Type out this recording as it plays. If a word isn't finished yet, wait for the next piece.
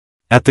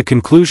At the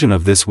conclusion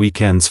of this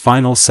weekend's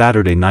final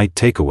Saturday Night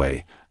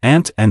Takeaway,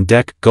 Ant and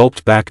Dec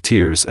gulped back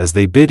tears as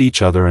they bid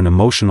each other an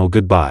emotional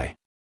goodbye.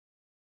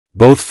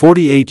 Both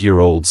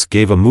 48-year-olds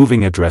gave a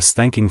moving address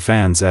thanking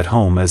fans at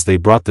home as they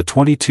brought the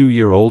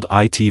 22-year-old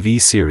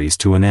ITV series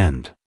to an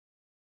end.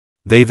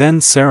 They then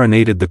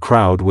serenaded the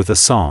crowd with a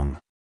song.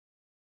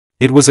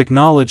 It was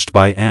acknowledged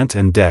by Ant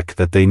and Dec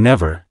that they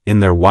never, in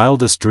their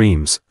wildest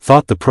dreams,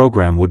 thought the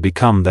program would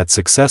become that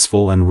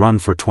successful and run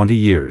for 20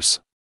 years.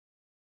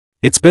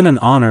 "It's been an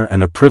honor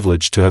and a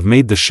privilege to have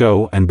made the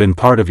show and been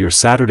part of your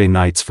Saturday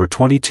nights for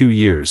 22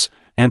 years,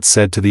 Ant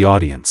said to the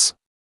audience.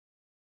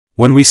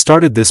 "When we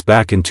started this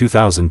back in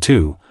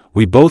 2002,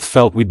 we both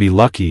felt we'd be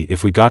lucky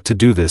if we got to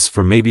do this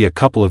for maybe a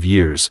couple of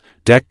years,"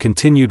 Dec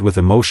continued with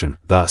emotion.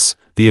 "Thus,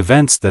 the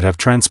events that have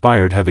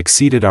transpired have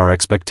exceeded our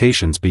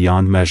expectations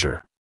beyond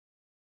measure.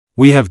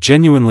 We have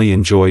genuinely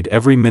enjoyed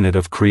every minute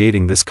of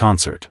creating this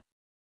concert."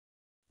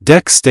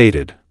 Dec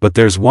stated, "But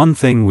there's one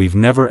thing we've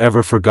never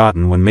ever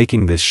forgotten when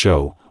making this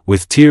show,"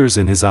 with tears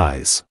in his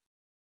eyes.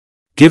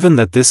 "Given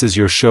that this is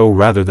your show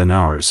rather than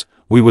ours,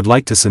 we would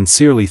like to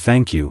sincerely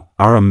thank you,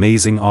 our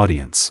amazing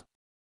audience.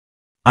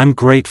 I'm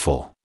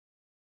grateful."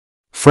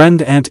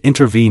 Friend Ant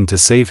intervened to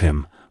save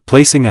him,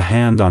 placing a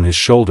hand on his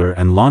shoulder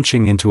and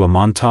launching into a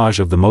montage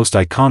of the most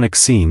iconic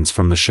scenes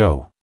from the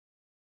show.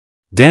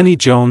 Danny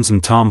Jones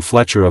and Tom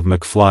Fletcher of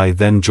McFly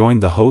then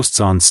joined the hosts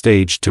on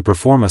stage to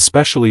perform a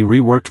specially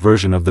reworked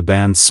version of the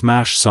band's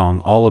smash song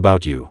All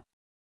About You.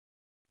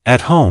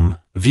 At home,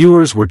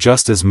 viewers were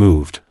just as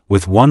moved,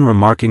 with one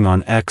remarking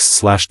on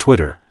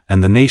X/Twitter,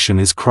 "And the nation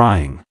is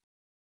crying.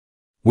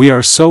 We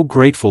are so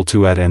grateful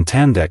to Ant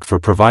and Dec for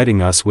providing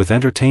us with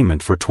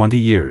entertainment for 20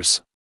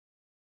 years.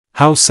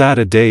 How sad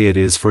a day it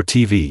is for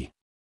TV.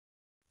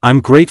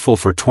 I'm grateful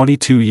for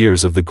 22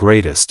 years of the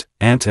greatest,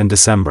 Ant and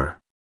December.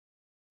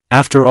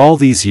 After all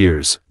these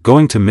years,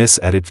 going to miss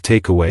Ant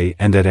Takeaway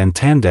and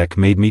Ant and Dec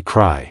made me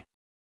cry.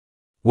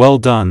 Well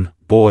done,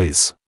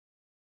 boys.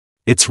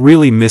 It's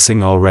really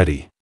missing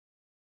already."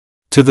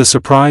 To the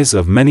surprise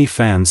of many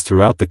fans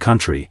throughout the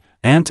country,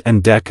 Ant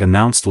and Dec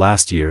announced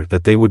last year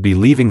that they would be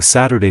leaving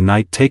Saturday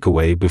Night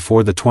Takeaway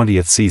before the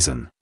 20th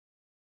season.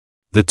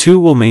 The two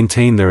will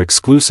maintain their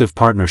exclusive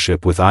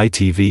partnership with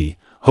ITV,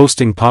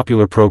 hosting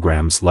popular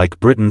programs like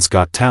Britain's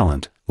Got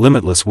Talent,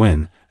 Limitless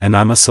Win, and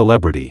I'm a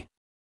Celebrity.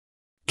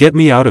 Get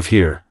Me Out of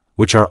Here,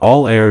 which are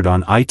all aired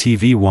on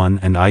ITV1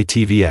 and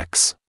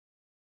ITVX.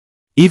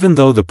 Even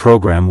though the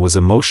program was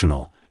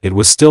emotional, it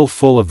was still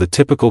full of the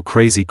typical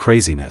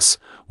craziness,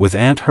 with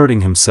Ant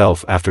hurting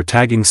himself after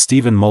tagging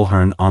Stephen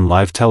Mulhern on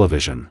live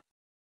television.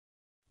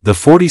 The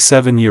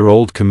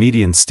 47-year-old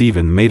comedian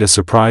Stephen made a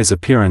surprise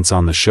appearance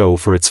on the show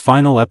for its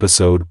final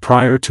episode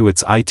prior to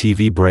its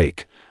ITV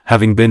break,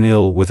 having been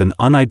ill with an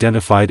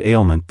unidentified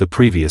ailment the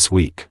previous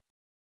week.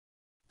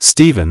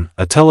 Stephen,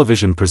 a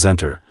television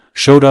presenter,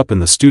 showed up in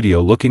the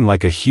studio looking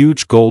like a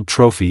huge gold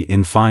trophy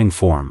in fine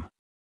form.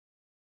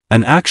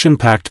 An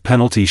action-packed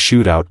penalty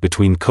shootout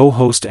between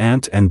co-host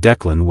Ant and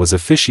Declan was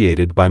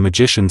officiated by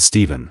magician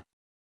Stephen.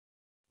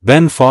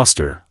 Ben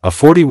Foster, a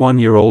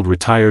 41-year-old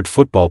retired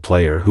football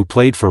player who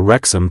played for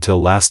Wrexham till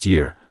last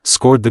year,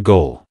 scored the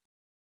goal.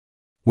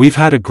 "We've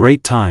had a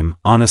great time,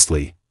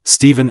 honestly,"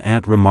 Stephen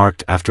Ant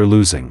remarked after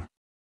losing.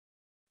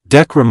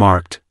 Dec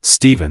remarked,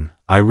 "Stephen,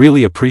 I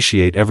really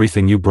appreciate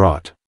everything you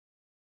brought.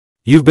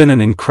 You've been an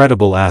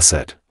incredible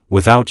asset.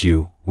 Without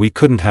you, we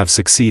couldn't have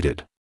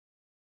succeeded."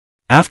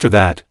 After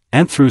that,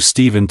 Ant threw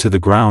Stephen to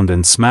the ground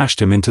and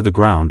smashed him into the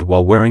ground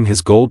while wearing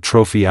his gold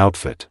trophy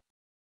outfit.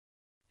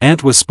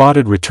 Ant was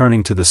spotted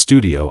returning to the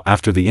studio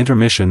after the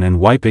intermission and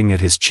wiping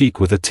at his cheek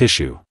with a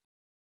tissue.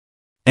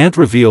 Ant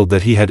revealed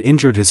that he had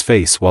injured his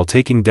face while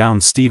taking down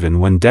Stephen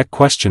when Dec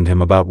questioned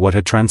him about what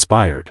had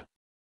transpired.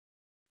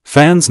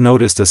 Fans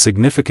noticed a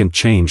significant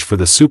change for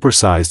the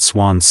supersized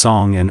Swan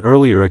song and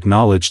earlier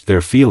acknowledged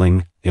their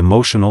feeling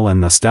emotional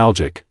and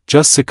nostalgic,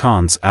 just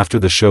seconds after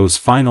the show's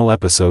final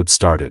episode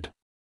started.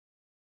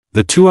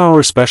 The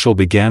 2-hour special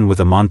began with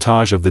a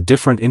montage of the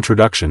different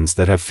introductions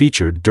that have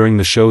featured during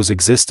the show's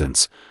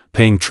existence,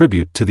 paying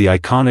tribute to the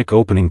iconic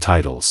opening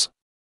titles.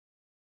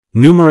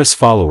 Numerous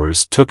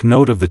followers took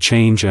note of the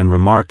change and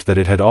remarked that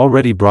it had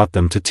already brought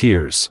them to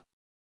tears.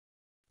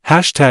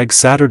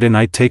 #Saturday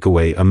Night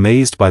Takeaway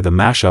amazed by the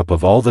mashup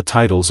of all the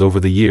titles over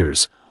the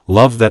years,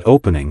 love that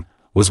opening,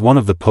 was one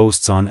of the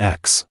posts on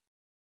X.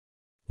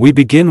 We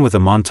begin with a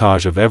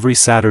montage of every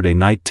Saturday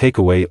Night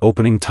Takeaway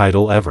opening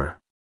title ever.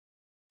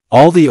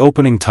 All the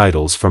opening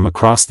titles from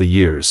across the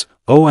years,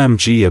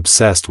 OMG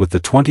obsessed with the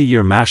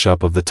 20-year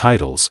mashup of the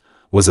titles,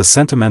 was a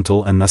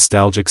sentimental and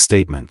nostalgic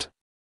statement.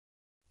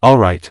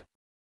 Alright.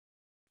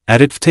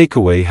 Ant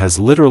Takeaway has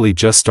literally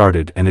just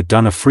started and it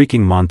done a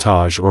freaking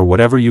montage or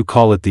whatever you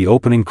call it. The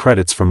opening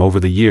credits from over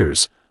the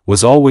years,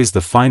 was always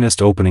the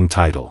finest opening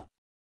title.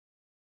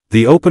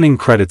 The opening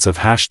credits of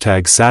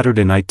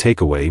 #Saturday Night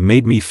Takeaway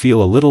made me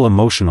feel a little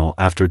emotional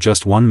after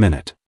just 1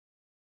 minute.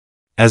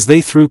 As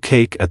they threw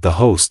cake at the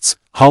hosts,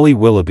 Holly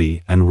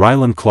Willoughby and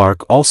Rylan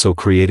Clark also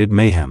created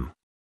mayhem.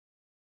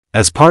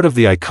 As part of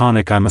the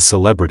iconic I'm a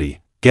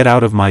Celebrity, get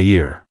out of my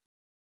ear.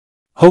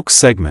 Hoax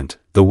segment.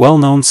 The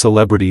well-known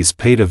celebrities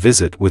paid a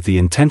visit with the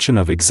intention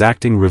of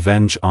exacting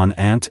revenge on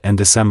Ant and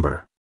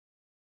December.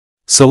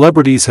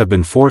 Celebrities have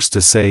been forced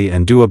to say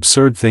and do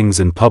absurd things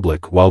in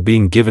public while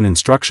being given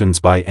instructions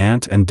by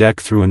Ant and Dec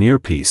through an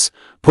earpiece,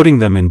 putting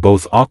them in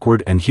both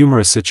awkward and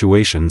humorous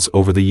situations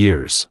over the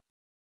years.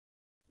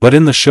 But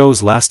in the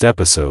show's last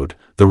episode,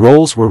 the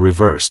roles were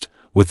reversed,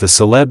 with the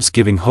celebs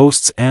giving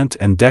hosts Ant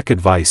and Dec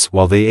advice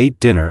while they ate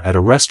dinner at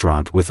a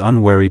restaurant with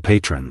unwary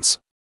patrons.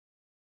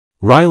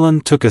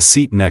 Rylan took a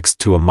seat next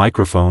to a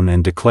microphone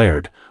and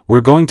declared,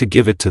 "We're going to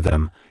give it to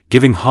them,"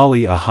 giving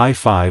Holly a high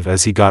five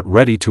as he got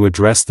ready to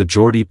address the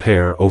Geordie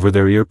pair over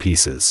their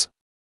earpieces.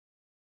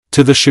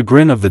 To the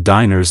chagrin of the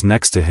diners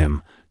next to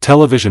him,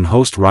 television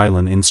host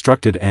Rylan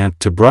instructed Ant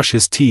to brush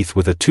his teeth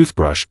with a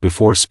toothbrush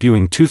before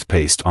spewing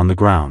toothpaste on the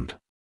ground.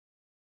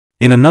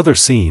 In another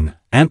scene,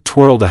 Ant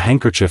twirled a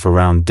handkerchief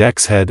around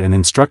Dec's head and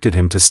instructed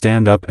him to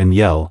stand up and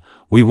yell,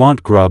 "We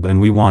want grub and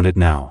we want it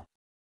now."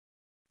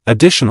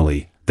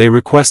 Additionally, they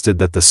requested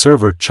that the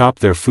server chop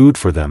their food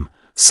for them,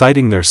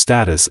 citing their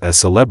status as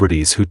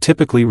celebrities who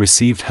typically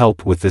received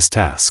help with this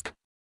task.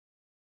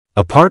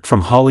 Apart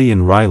from Holly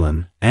and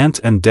Rylan, Ant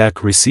and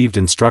Dec received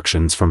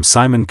instructions from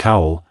Simon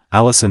Cowell,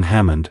 Alison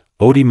Hammond,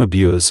 Odie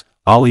Mabuse,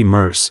 Ollie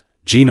Merce,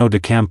 Gino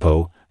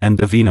D'Acampo, and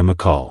Davina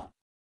McCall.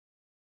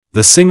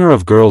 The singer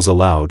of Girls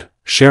Aloud,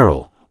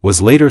 Cheryl,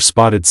 was later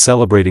spotted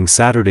celebrating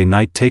Saturday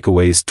Night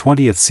Takeaway's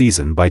 20th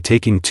season by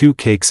taking 2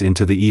 cakes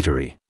into the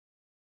eatery.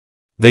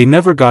 They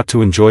never got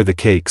to enjoy the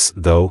cakes,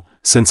 though,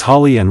 since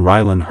Holly and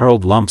Rylan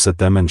hurled lumps at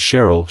them and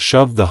Cheryl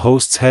shoved the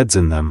hosts' heads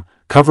in them,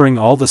 covering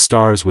all the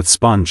stars with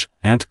sponge.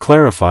 Ant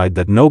clarified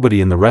that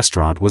nobody in the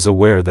restaurant was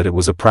aware that it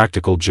was a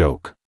practical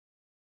joke.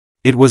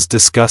 It was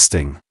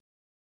disgusting.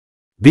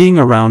 Being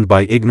around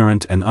by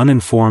ignorant and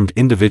uninformed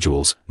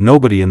individuals,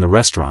 nobody in the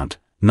restaurant,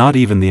 not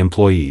even the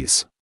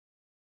employees.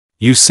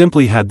 You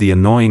simply had the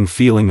annoying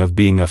feeling of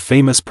being a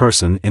famous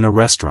person in a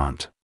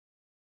restaurant.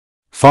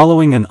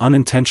 Following an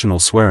unintentional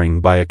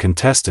swearing by a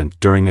contestant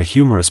during a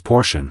humorous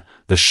portion,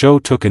 the show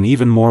took an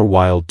even more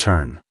wild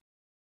turn.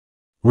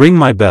 Ring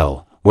My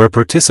Bell, where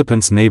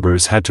participants'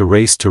 neighbors had to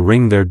race to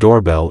ring their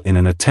doorbell in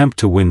an attempt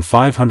to win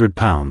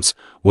 £500,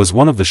 was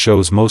one of the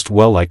show's most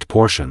well-liked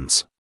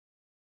portions.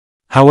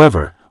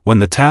 However, when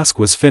the task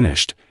was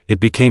finished, it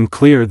became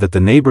clear that the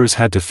neighbors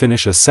had to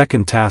finish a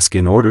second task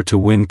in order to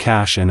win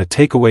cash and a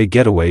takeaway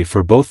getaway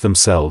for both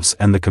themselves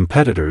and the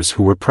competitors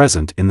who were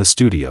present in the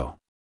studio.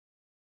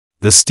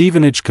 The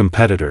Stevenage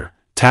competitor,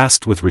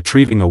 tasked with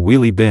retrieving a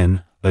wheelie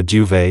bin, a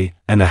duvet,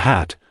 and a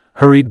hat,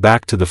 hurried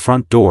back to the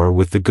front door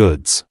with the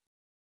goods.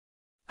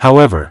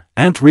 However,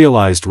 Ant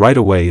realized right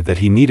away that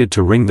he needed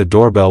to ring the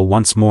doorbell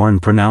once more and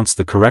pronounce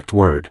the correct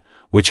word,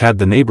 which had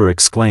the neighbor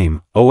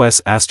exclaim,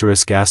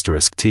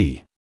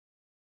 "OS***T.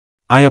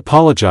 I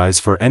apologize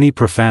for any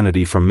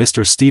profanity from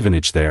Mr.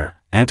 Stevenage there,"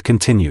 Ant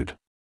continued.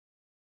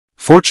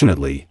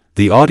 Fortunately,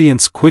 the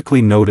audience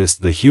quickly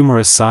noticed the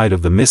humorous side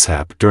of the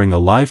mishap during a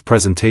live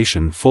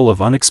presentation full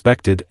of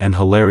unexpected and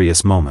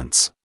hilarious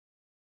moments.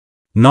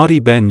 Naughty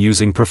Ben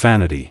using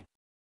profanity.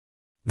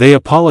 They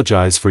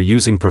apologize for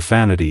using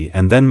profanity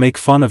and then make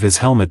fun of his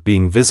helmet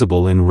being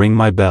visible in Ring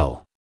My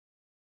Bell.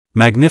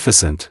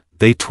 Magnificent,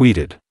 they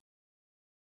tweeted.